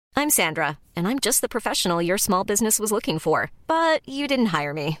I'm Sandra, and I'm just the professional your small business was looking for. But you didn't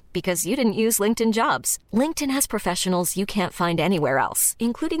hire me because you didn't use LinkedIn Jobs. LinkedIn has professionals you can't find anywhere else,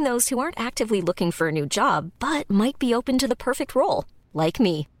 including those who aren't actively looking for a new job, but might be open to the perfect role, like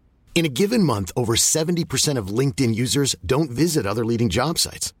me. In a given month, over 70% of LinkedIn users don't visit other leading job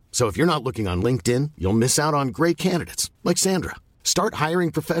sites. So if you're not looking on LinkedIn, you'll miss out on great candidates like Sandra. Start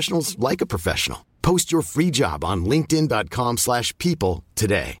hiring professionals like a professional. Post your free job on linkedin.com/people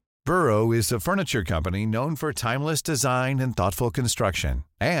today. Burrow is a furniture company known for timeless design and thoughtful construction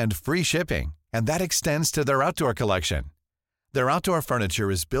and free shipping, and that extends to their outdoor collection. Their outdoor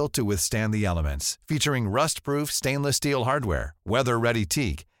furniture is built to withstand the elements, featuring rust-proof stainless steel hardware, weather-ready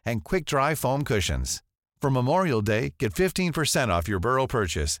teak, and quick-dry foam cushions. For Memorial Day, get 15% off your Burrow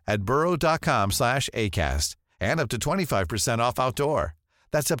purchase at burrow.com/ACAST and up to 25% off outdoor.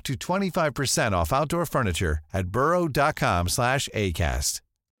 That's up to 25% off outdoor furniture at burrow.com/ACAST.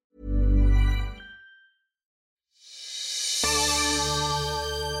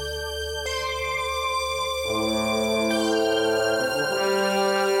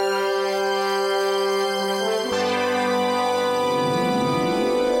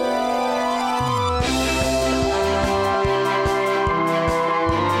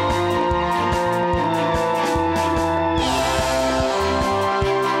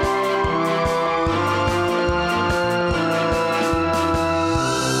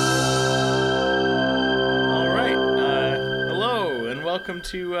 Welcome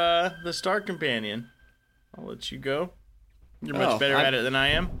to the Star Companion. I'll let you go. You're much better at it than I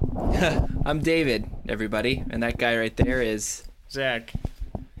am. I'm David, everybody, and that guy right there is Zach.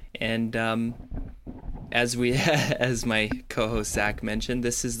 And as my co-host Zach mentioned,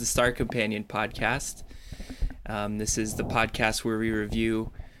 this is the Star Companion podcast. This is the podcast where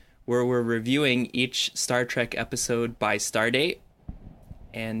we're reviewing each Star Trek episode by stardate.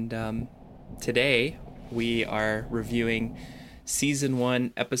 And today we are reviewing Season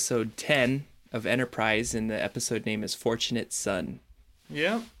 1, Episode 10 of Enterprise, and the episode name is Fortunate Son.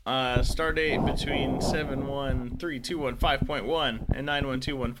 Yep. Stardate between 71321.5.1 and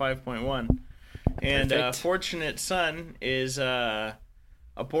 91215.1. And Fortunate Son is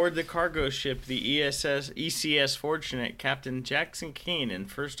aboard the cargo ship, the ECS Fortunate. Captain Jackson Kane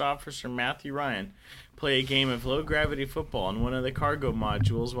and First Officer Matthew Ryan play a game of low-gravity football on one of the cargo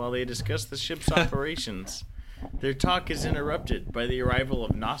modules while they discuss the ship's operations. Their talk is interrupted by the arrival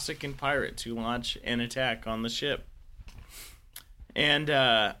of Nausicaan pirates who launch an attack on the ship. And,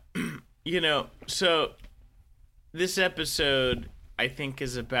 so this episode, I think,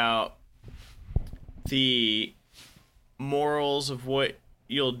 is about the morals of what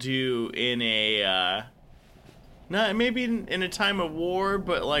you'll do in a, not maybe in a time of war,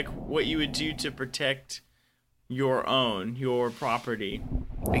 but like what you would do to protect your property.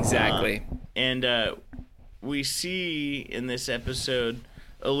 Exactly. We see in this episode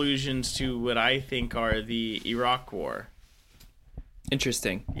allusions to what I think are the Iraq War.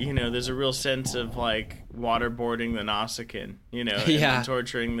 Interesting. There's a real sense of like waterboarding the Nausicaan, and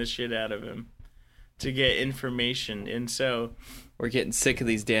torturing the shit out of him to get information. And so we're getting sick of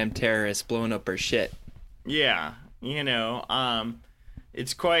these damn terrorists blowing up our shit. Yeah.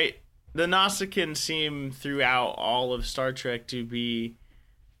 It's quite, the Nausicaan seem throughout all of Star Trek to be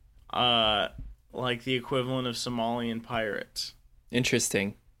like the equivalent of Somalian pirates.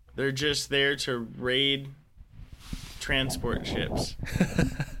 Interesting. They're just there to raid transport ships.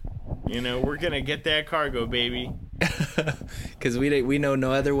 We're going to get that cargo, baby. Because we know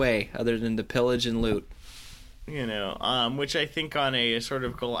no other way other than to pillage and loot. Which I think on a sort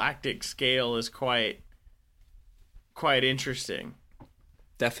of galactic scale is quite interesting.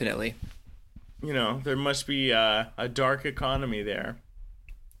 Definitely. There must be a dark economy there.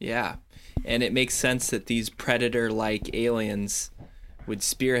 Yeah. And it makes sense that these predator-like aliens would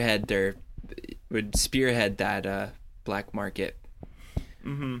spearhead that black market.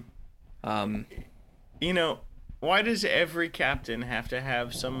 Mm-hmm. Why does every captain have to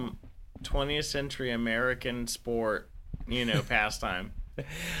have some 20th century American sport, pastime?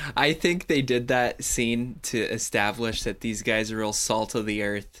 I think they did that scene to establish that these guys are real salt of the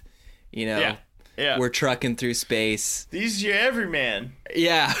earth. Yeah. We're trucking through space. This is your everyman.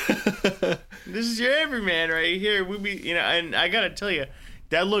 Yeah. This is your everyman right here. And I gotta tell you,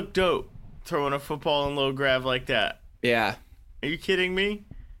 that looked dope, throwing a football in low grav like that. Yeah. Are you kidding me?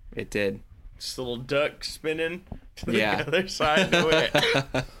 It did. Just a little duck spinning to the other side of it.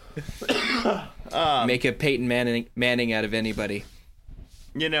 Make a Peyton Manning out of anybody.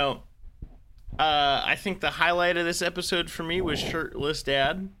 I think the highlight of this episode for me was Shirtless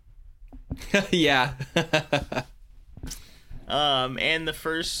Dad. Yeah. and the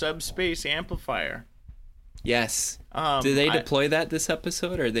first subspace amplifier. Yes. Did they deploy that this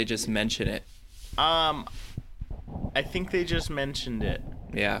episode, or they just mention it? I think they just mentioned it.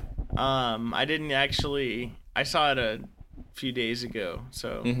 Yeah. I didn't actually. I saw it a few days ago,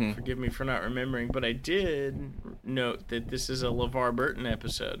 so forgive me for not remembering. But I did note that this is a LeVar Burton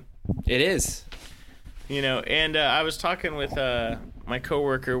episode. It is. You know, and I was talking with my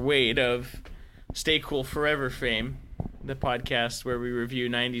coworker Wade of Stay Cool Forever fame, the podcast where we review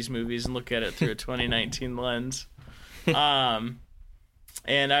 90s movies and look at it through a 2019 lens.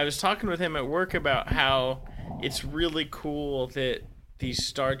 And I was talking with him at work about how it's really cool that these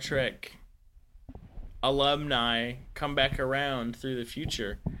Star Trek alumni come back around through the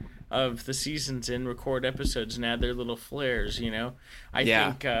future of the seasons and record episodes and add their little flares, you know? I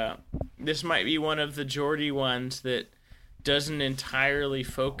think this might be one of the Geordi ones that doesn't entirely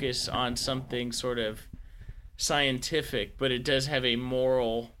focus on something sort of scientific, but it does have a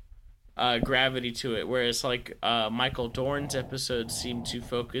moral gravity to it, whereas like Michael Dorn's episodes seem to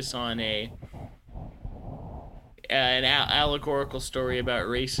focus on an allegorical story about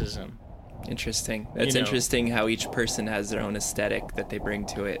racism. Interesting. That's interesting how each person has their own aesthetic that they bring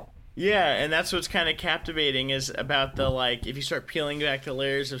to it. Yeah, and that's what's kind of captivating is about the, like, if you start peeling back the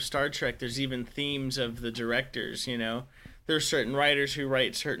layers of Star Trek, there's even themes of the directors, you know? There are certain writers who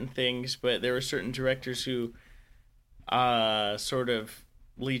write certain things, but there are certain directors who sort of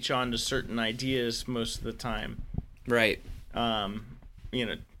leech on to certain ideas most of the time. Right. You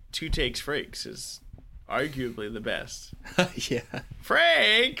know, Two Takes Frakes is arguably the best. Yeah.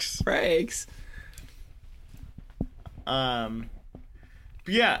 Frakes!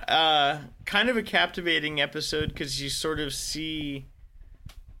 But yeah, kind of a captivating episode because you sort of see...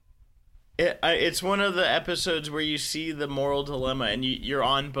 It's one of the episodes where you see the moral dilemma and you're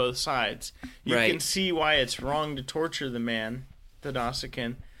on both sides. You can see why it's wrong to torture the man, the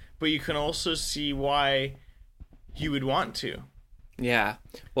Nausicaan, but you can also see why you would want to. Yeah.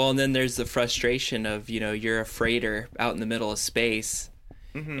 Well, and then there's the frustration of, you know, you're a freighter out in the middle of space,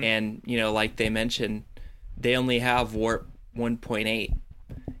 and, you know, like they mentioned, they only have warp 1.8,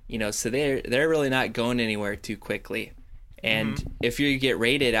 you know, so they're really not going anywhere too quickly. And if you get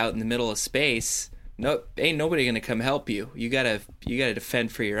raided out in the middle of space, ain't nobody gonna come help you. You gotta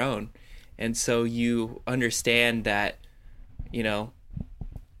defend for your own. And so you understand that, you know,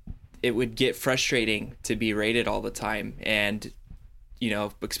 it would get frustrating to be raided all the time. And, you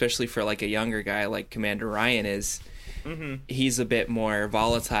know, especially for like a younger guy like Commander Ryan is, he's a bit more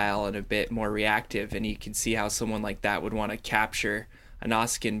volatile and a bit more reactive. And you can see how someone like that would want to capture a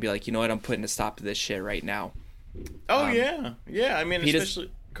Nausicaan and be like, you know what, I'm putting a stop to this shit right now. Oh, yeah. I mean, especially...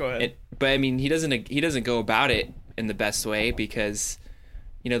 Go ahead. But, I mean, he doesn't go about it in the best way because,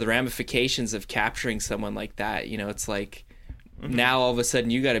 you know, the ramifications of capturing someone like that, you know, it's like now all of a sudden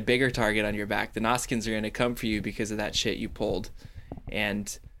you got a bigger target on your back. The Nausicans are going to come for you because of that shit you pulled.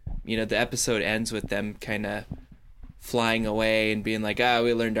 And, you know, the episode ends with them kind of flying away and being like,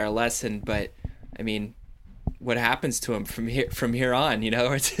 we learned our lesson. But, I mean... what happens to him from here on, you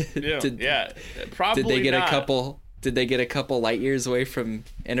know? Probably did they get not. Did they get a couple light years away from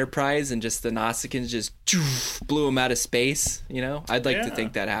Enterprise and just the Nausicans just blew him out of space, you know? I'd like to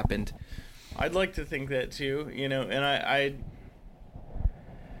think that happened. I'd like to think that too, you know, and I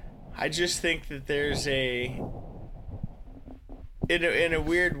just think that there's in a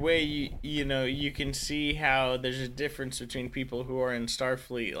weird way, you know, you can see how there's a difference between people who are in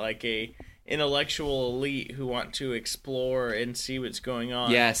Starfleet, like a intellectual elite who want to explore and see what's going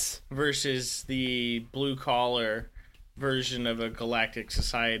on. Yes. Versus the blue collar version of a galactic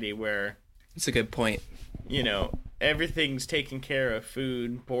society where... That's a good point. You know, everything's taken care of,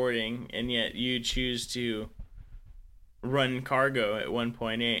 food, boarding, and yet you choose to run cargo at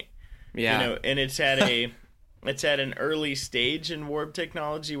 1.8. Yeah. You know, and it's at an early stage in warp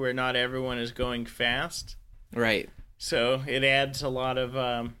technology where not everyone is going fast. Right. So it adds a lot of...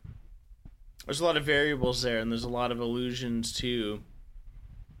 there's a lot of variables there, and there's a lot of allusions to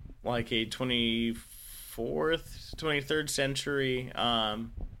like a 23rd century,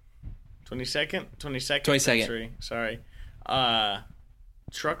 22nd century, sorry,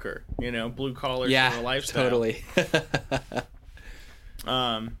 trucker, you know, blue collar sort of lifestyle. Totally.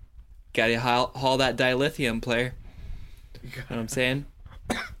 Gotta haul that dilithium, player. You know what I'm saying?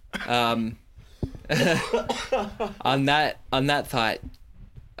 On that thought,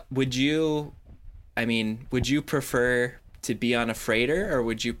 would you prefer to be on a freighter, or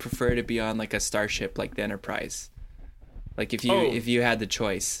would you prefer to be on like a starship like the Enterprise? Like if you had the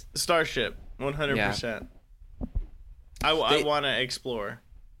choice. Starship, 100%. Yeah. I want to explore.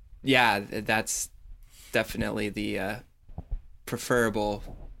 Yeah, that's definitely the preferable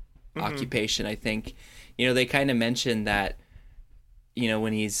occupation, I think. You know, they kind of mentioned that, you know,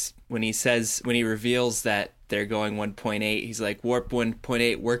 when he reveals that they're going 1.8, he's like, warp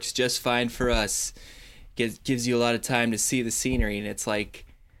 1.8 works just fine for us. Gives you a lot of time to see the scenery, and it's like,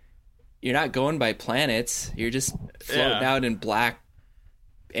 you're not going by planets, you're just floating out in black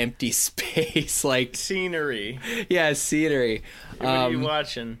empty space, like scenery. Yeah, scenery. What are you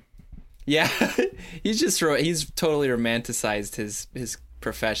watching? Yeah, he's totally romanticized his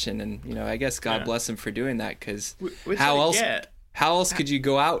profession, and you know, I guess God bless him for doing that, because how else could you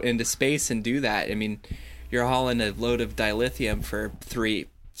go out into space and do that? I mean, you're hauling a load of dilithium for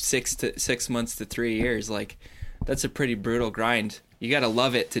 6 months to 3 years. Like, that's a pretty brutal grind. You gotta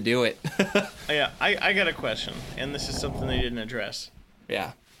love it to do it. Yeah, I got a question, and this is something they didn't address.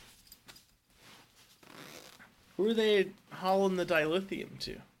 Yeah. Who are they hauling the dilithium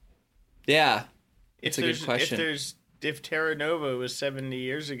to? Yeah, it's a good question. If Terra Nova was 70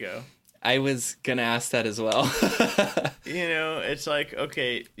 years ago, I was gonna ask that as well. You know, it's like,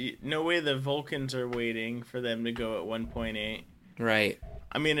 okay, no way the Vulcans are waiting for them to go at 1.8. Right.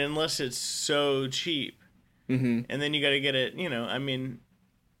 I mean, unless it's so cheap. Mm-hmm. And then you got to get it, you know, I mean,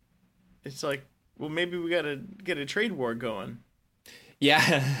 it's like, well, maybe we got to get a trade war going.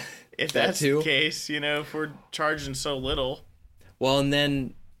 Yeah. If that's the case, you know, if we're charging so little. Well, and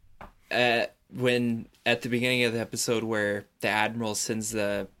then when at the beginning of the episode where the Admiral sends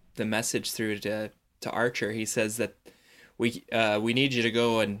the message through to Archer, he says that we need you to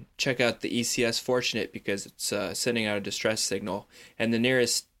go and check out the ECS Fortunate because it's sending out a distress signal, and the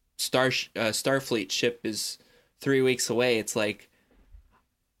nearest Starfleet ship is 3 weeks away. It's like,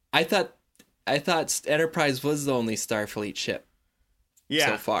 I thought Enterprise was the only Starfleet ship.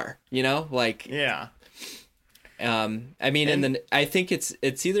 Yeah. So far, you know, like, yeah. I mean, I think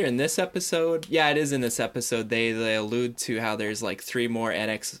it's either in this episode. Yeah, it is in this episode. They allude to how there's like 3 more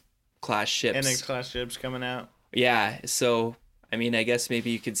NX class ships. NX class ships coming out. Yeah. So, I mean, I guess maybe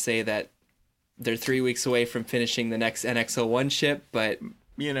you could say that they're 3 weeks away from finishing the next NX-01 ship, but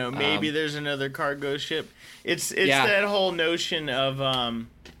you know, maybe there's another cargo ship. It's that whole notion of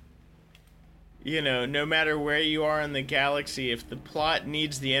you know, no matter where you are in the galaxy, if the plot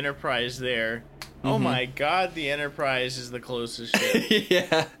needs the Enterprise there, oh my God, the Enterprise is the closest ship.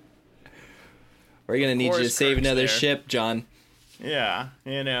 Yeah. We're going to need you to save another ship, John. Yeah,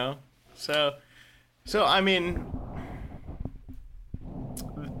 you know. So I mean,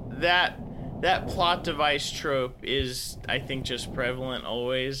 that plot device trope is, I think, just prevalent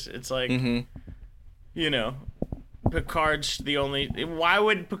always. It's like, you know, Picard's the only... Why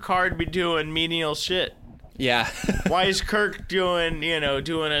would Picard be doing menial shit? Yeah. Why is Kirk doing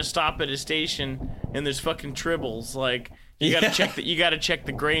a stop at a station and there's fucking tribbles? Like, you gotta check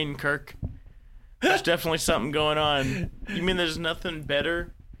the grain, Kirk. There's definitely something going on. You mean there's nothing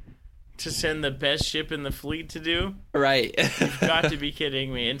better to send the best ship in the fleet to do? Right. You've got to be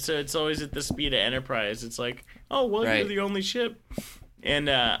kidding me. And so it's always at the speed of Enterprise. It's like, oh, well, you're the only ship. And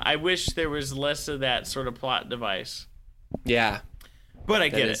I wish there was less of that sort of plot device. Yeah. But I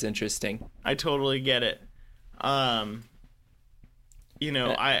get it. That is interesting. I totally get it. You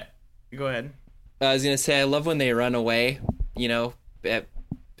know, go ahead. I was going to say, I love when they run away, you know,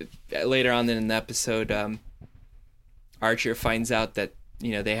 later on in the episode, Archer finds out that,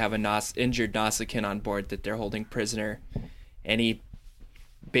 you know, they have an injured Nausicaan on board that they're holding prisoner, and he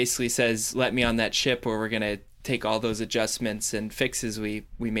basically says, let me on that ship or we're going to take all those adjustments and fixes we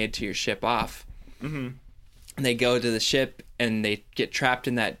made to your ship off. Mm-hmm. And they go to the ship and they get trapped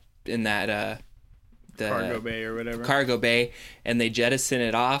in that the cargo bay or whatever. Cargo bay, and they jettison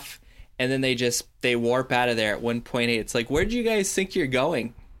it off, and then they warp out of there at 1.8. It's like, where do you guys think you're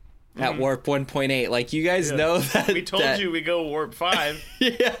going at warp 1.8? Like, you guys know that we told you we go warp 5.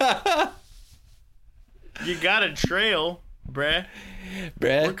 Yeah. You got a trail, bruh.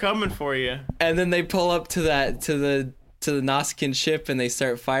 We're coming for you. And then they pull up to the Nausicaan ship and they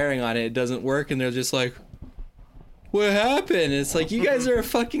start firing on it. It doesn't work, and they're just like, what happened? And it's like, you guys are a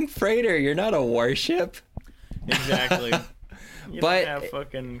fucking freighter. You're not a warship. Exactly. You don't have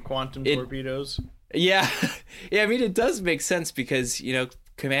fucking quantum torpedoes. Yeah. Yeah, I mean, it does make sense because, you know,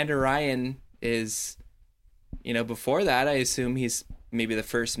 Commander Ryan is, you know, before that, I assume he's maybe the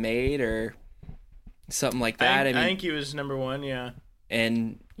first mate or something like that. I think he was number 1, yeah.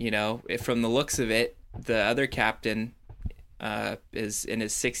 And, you know, from the looks of it, the other captain is in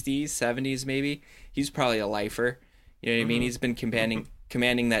his 60s, 70s maybe. He's probably a lifer. You know what I mean? He's been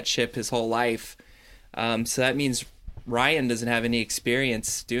commanding that ship his whole life. So that means Ryan doesn't have any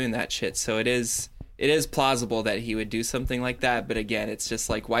experience doing that shit. So it is it is plausible that he would do something like that. But again, it's just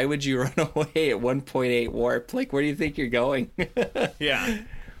like, why would you run away at 1.8 warp? Like, where do you think you're going?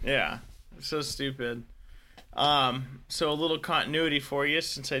 Yeah. So stupid. So a little continuity for you,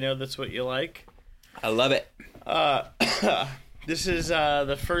 since I know that's what you like. I love it. This is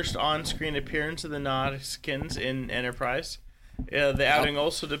the first on-screen appearance of the Nausicaans in Enterprise. The outing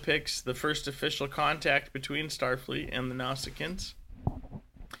also depicts the first official contact between Starfleet and the Nausicaans.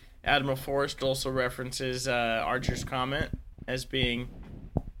 Admiral Forrest also references Archer's comment as being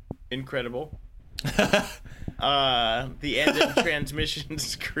incredible. The end of transmission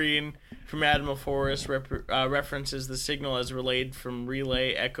screen from Admiral Forrest references the signal as relayed from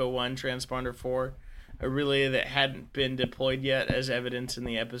Relay Echo 1 Transponder 4, a relay that hadn't been deployed yet, as evidenced in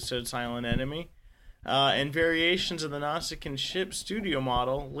the episode Silent Enemy. And variations of the Nausicaan ship studio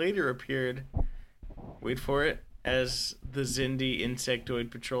model later appeared, wait for it, as the Xindi Insectoid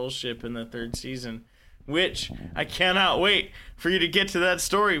Patrol ship in the 3rd season, which I cannot wait for you to get to that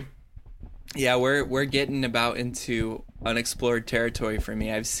story. Yeah, we're getting about into unexplored territory for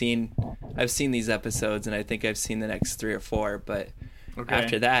me. I've seen these episodes, and I think I've seen the next 3 or 4, but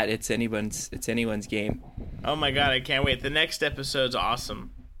after that, it's anyone's game. Oh my god, I can't wait. The next episode's awesome.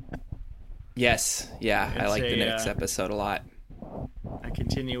 Yes, yeah, I like the next episode a lot. A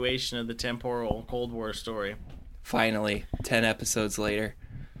continuation of the temporal Cold War story. Finally, 10 episodes later.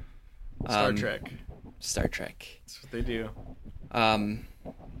 Star Trek. That's what they do.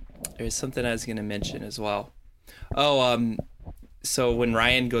 There's something I was going to mention as well. So when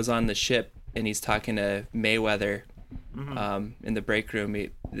Ryan goes on the ship and he's talking to Mayweather, in the break room,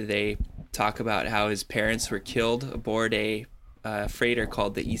 they talk about how his parents were killed aboard a freighter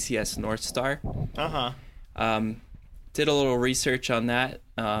called the ECS North Star. Did a little research on that.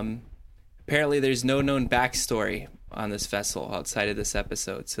 Apparently there's no known backstory on this vessel outside of this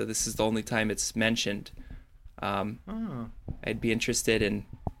episode, so this is the only time it's mentioned. I'd be interested in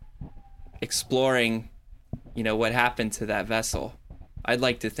exploring, what happened to that vessel. I'd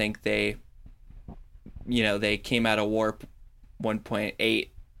like to think they came out of warp 1.8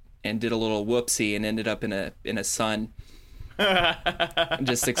 and did a little whoopsie and ended up in a sun and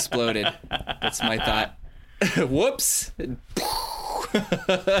just exploded. That's my thought. Whoops.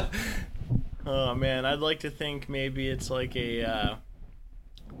 Oh man, I'd like to think maybe it's like a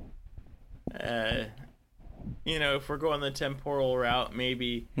if we're going the temporal route,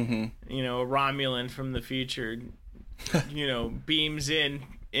 maybe a Romulan from the future beams in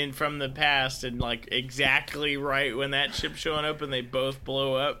from the past, and like exactly right when that ship's showing up and they both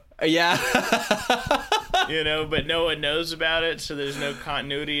blow up. Yeah. But no one knows about it, so there's no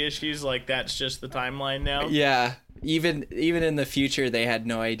continuity issues. Like, that's just the timeline now. Yeah. Even in the future, they had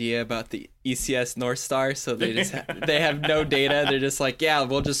no idea about the ECS North Star, so they just they have no data. They're just like, yeah,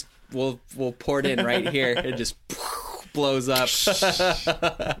 we'll port in right here. It just blows up.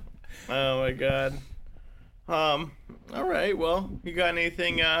 Oh my god. All right. Well, you got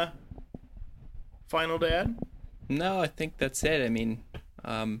anything final to add? No, I think that's it. I mean,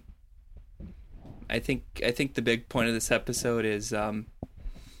 I think the big point of this episode is,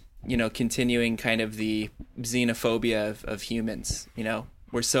 continuing kind of the xenophobia of humans.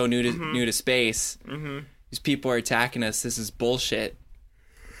 We're so new to space. These people are attacking us. This is bullshit.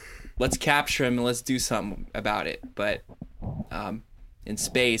 Let's capture them and let's do something about it. But in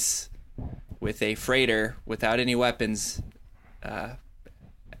space, with a freighter without any weapons,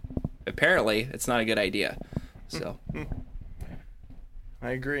 apparently it's not a good idea. So I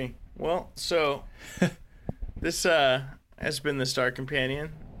agree. Well, so this has been the Star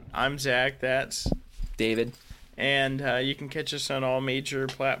Companion. I'm Zach. That's David. And you can catch us on all major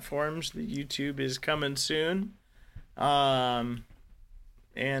platforms. The YouTube is coming soon. Thanks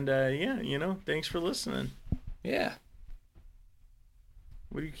for listening. Yeah.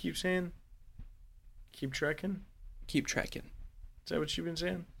 What do you keep saying? Keep trekking? Keep trekking. Is that what you've been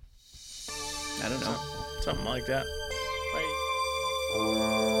saying? I don't know. Something like that. Bye.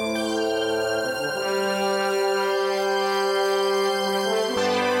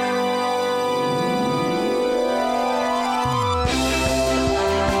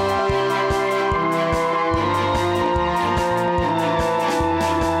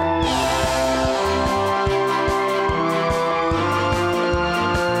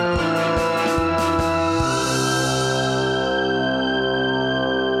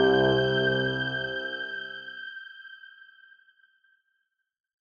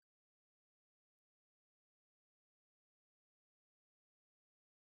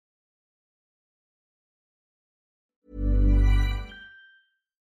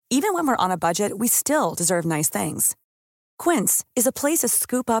 Even when we're on a budget, we still deserve nice things. Quince is a place to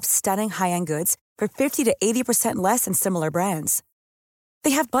scoop up stunning high-end goods for 50 to 80% less than similar brands. They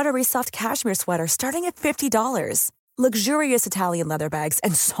have buttery soft cashmere sweaters starting at $50, luxurious Italian leather bags,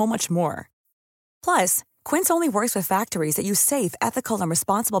 and so much more. Plus, Quince only works with factories that use safe, ethical, and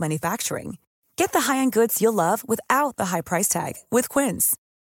responsible manufacturing. Get the high-end goods you'll love without the high price tag with Quince.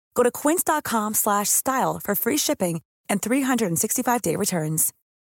 Go to quince.com/style for free shipping and 365-day returns.